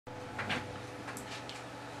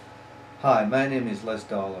Hi, my name is Les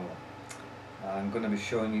Darlow. I'm going to be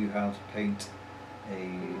showing you how to paint a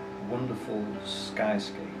wonderful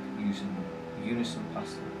skyscape using Unison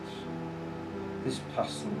Pastels. This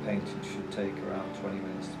pastel painting should take around 20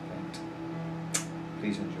 minutes to paint.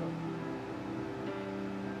 Please enjoy.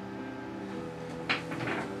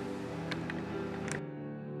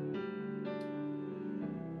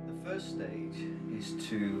 The first stage is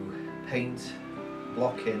to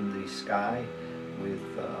block in the sky with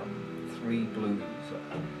three blues.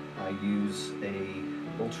 I use a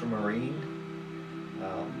ultramarine,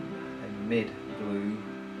 a mid blue,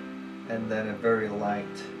 and then a very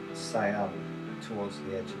light cyan towards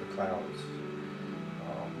the edge of the clouds.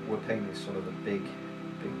 We're painting sort of a big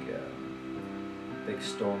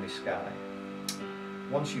stormy sky.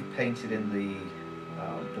 Once you've painted in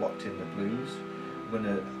blocked in the blues, we're going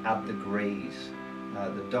to add the greys,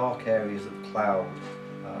 the dark areas of cloud,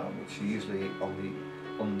 which are usually on the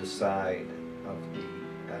underside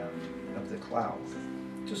of the cloud.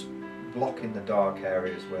 Just blocking the dark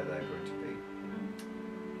areas where they're going to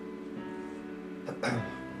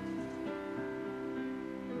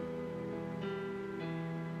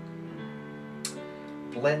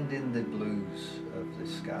be. Blend in the blues of the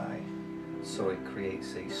sky so it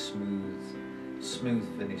creates a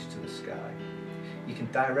smooth finish to the sky. You can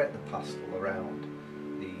direct the pastel around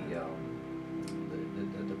the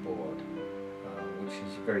board, which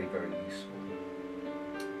is very useful.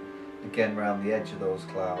 Again, around the edge of those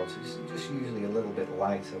clouds, it's just usually a little bit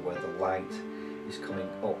lighter where the light is coming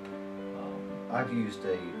up. I've used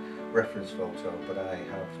a reference photo, but I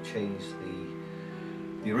have changed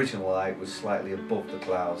the original light was slightly above the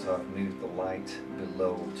clouds. I've moved the light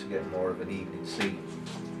below to get more of an evening scene.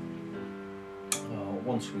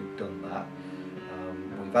 Once we've done that,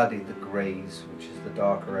 we've added the greys, which is the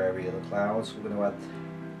darker area of the clouds. We're going to add,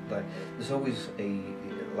 there's always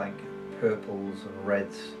like purples and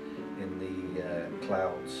reds in the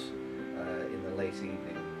clouds in the late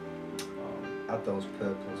evening. Add those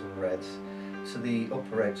purples and reds to the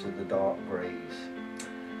upper edge of the dark greys.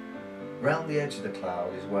 Round the edge of the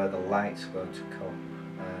cloud is where the light's going to come,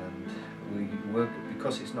 and we work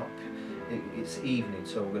because it's evening,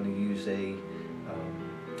 so we're going to use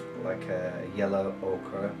like a yellow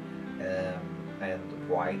ochre and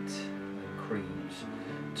white and creams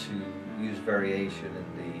to use variation in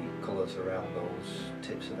the colours around those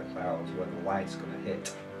tips of the clouds where the light's going to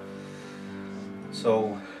hit.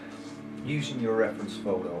 So, using your reference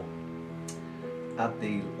photo, add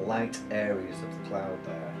the light areas of the cloud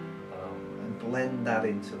there, and blend that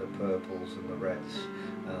into the purples and the reds,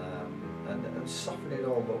 and soften it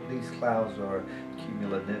all up. These clouds are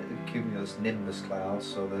cumulus nimbus clouds,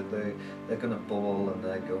 so they're going to bubble and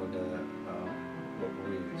they're going to look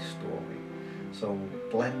really stormy. So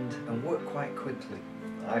blend and work quite quickly.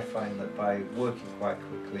 I find that by working quite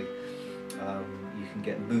quickly, you can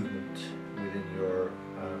get movement within your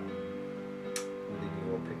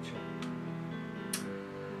picture.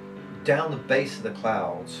 Down the base of the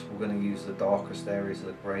clouds, we're going to use the darkest areas of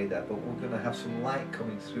the grey there, but we're going to have some light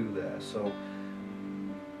coming through there. So,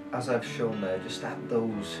 as I've shown there, just add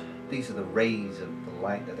those. These are the rays of the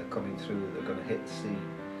light that are coming through. They're going to hit the scene.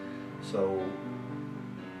 So,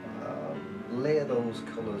 layer those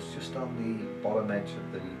colours just on the bottom edge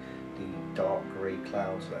of the dark grey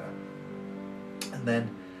clouds there, and then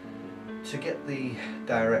to get the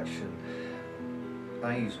direction,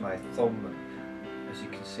 I use my thumb. As you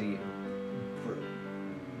can see,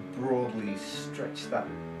 broadly stretch that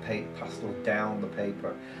pastel down the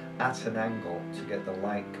paper at an angle to get the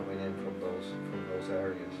light coming in from those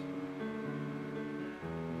areas.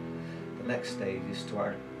 The next stage is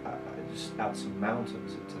to just add some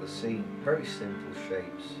mountains into the scene. Very simple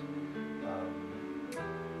shapes.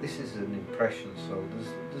 This is an impression, so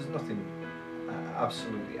there's nothing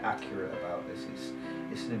absolutely accurate about this.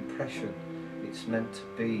 It's an impression. It's meant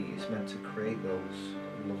to create those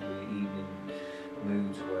lovely evening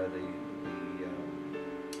moods where the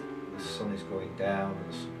sun is going down and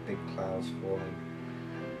there's big clouds falling.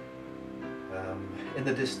 In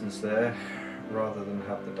the distance there, rather than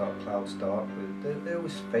have the dark clouds dark, they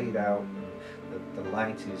always fade out. The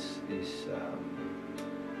light is the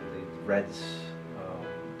reds,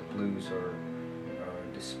 the blues are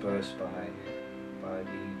dispersed by the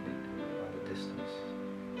evening, by the distance.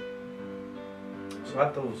 So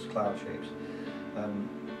add those cloud shapes.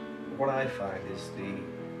 What I find is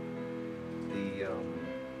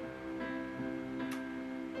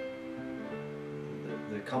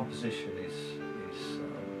the composition is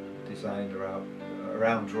designed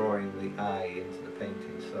around drawing the eye into the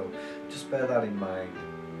painting. So just bear that in mind,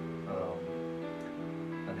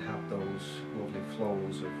 and have those lovely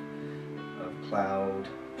flows of of cloud,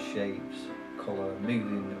 shapes, colour,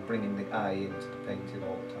 moving and bringing the eye into the painting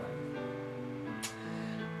all the time.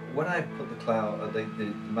 When I put the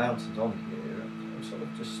mountains on here, I'm sort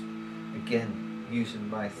of just, again, using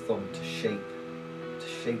my thumb to shape the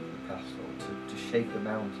pastel, to shape the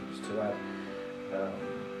mountains, to add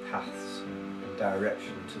paths and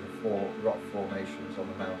direction to the rock formations on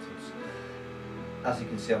the mountains. As you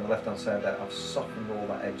can see on the left hand side there, I've softened all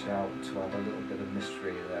that edge out to add a little bit of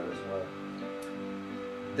mystery there as well.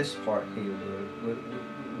 This part here,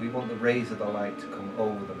 we want the rays of the light to come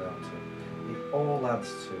over the mountain. It all adds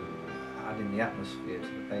to adding the atmosphere to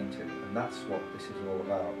the painting, and that's what this is all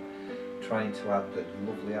about, trying to add the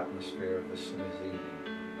lovely atmosphere of a summer's evening.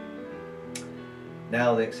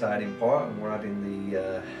 Now the exciting part, and we're adding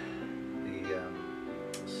the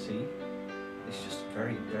sea. It's just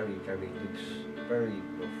very, very, very loose, very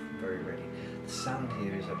rough, very ready. The sand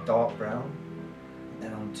here is a dark brown, and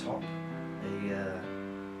then on top a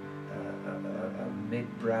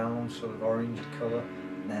mid-brown sort of orange colour,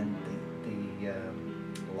 and then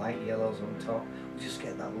the light yellows on top. We just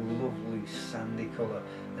get that lovely sandy colour,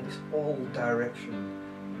 and it's all direction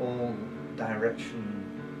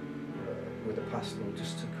with a pastel,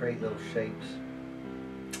 just to create those shapes.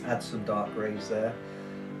 Add some dark greys there,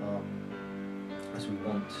 as we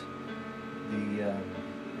want the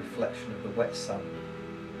reflection of the wet sand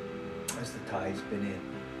as the tide's been in.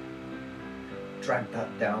 Drag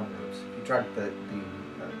that downwards. If you drag the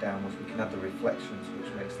downwards, we can add the reflections,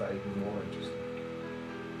 which makes that even more interesting.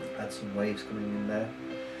 Add some waves coming in there.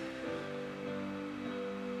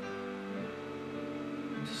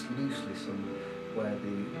 And just loosely some where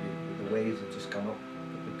the waves have just gone up,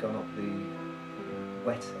 they've gone up the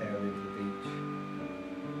wet area of the beach.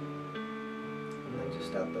 And then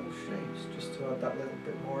just add those shapes, just to add that little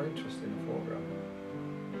bit more interest in the foreground.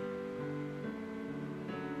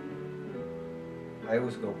 I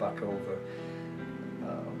always go back over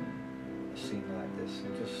a scene like this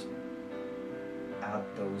and just add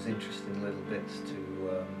those interesting little bits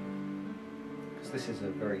to, because this is a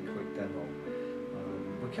very quick demo.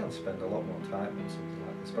 We can spend a lot more time on something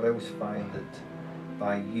like this, but I always find that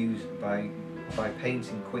by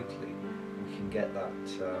painting quickly, we can get that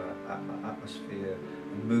atmosphere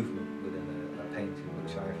and movement within a painting,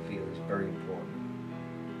 which I feel is very important.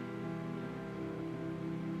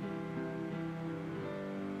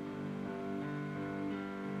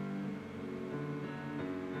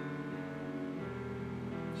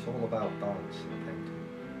 It's all about balance in painting.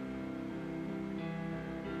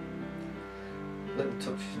 Little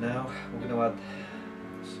touches now. We're going to add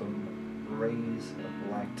some rays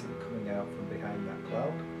of light coming out from behind that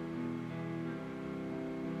cloud.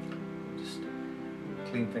 Just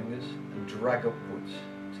clean fingers and drag upwards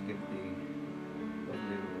to give the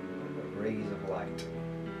lovely rays of light.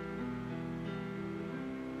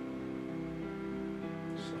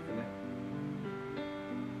 Soften it.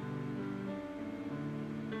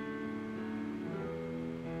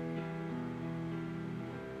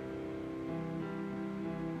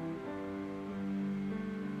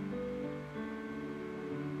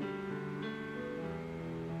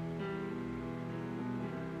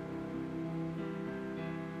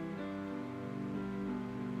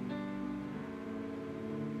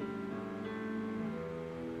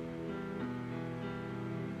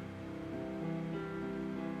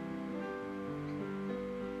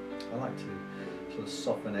 I like to sort of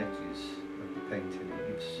soften edges of the painting. It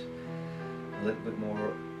gives a little bit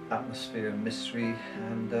more atmosphere and mystery,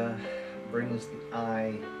 and brings the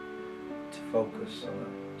eye to focus on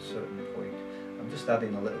a certain point. I'm just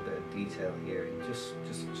adding a little bit of detail here, and just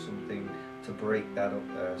something to break that up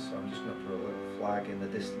there. So I'm just going to put a little flag in the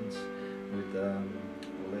distance with a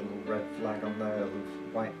little red flag on there, a little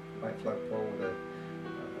white flagpole, with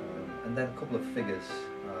and then a couple of figures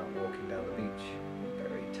walking down the beach.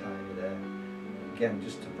 Tiny there, again,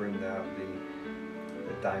 just to bring out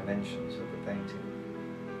the dimensions of the painting.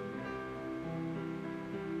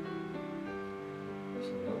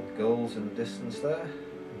 Some little gulls in the distance there.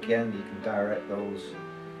 Again, you can direct those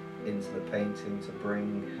into the painting to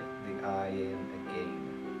bring the eye in again.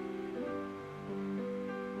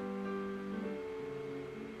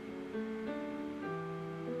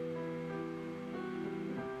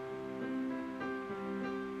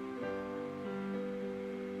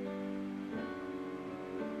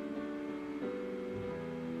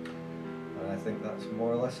 I think that's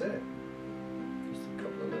more or less it. Just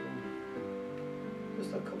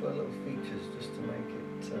a couple of little features just to make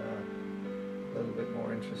it a little bit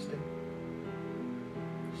more interesting.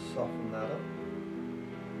 Soften that up.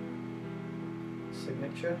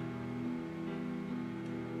 Signature.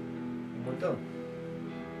 And we're done.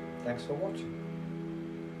 Thanks for watching.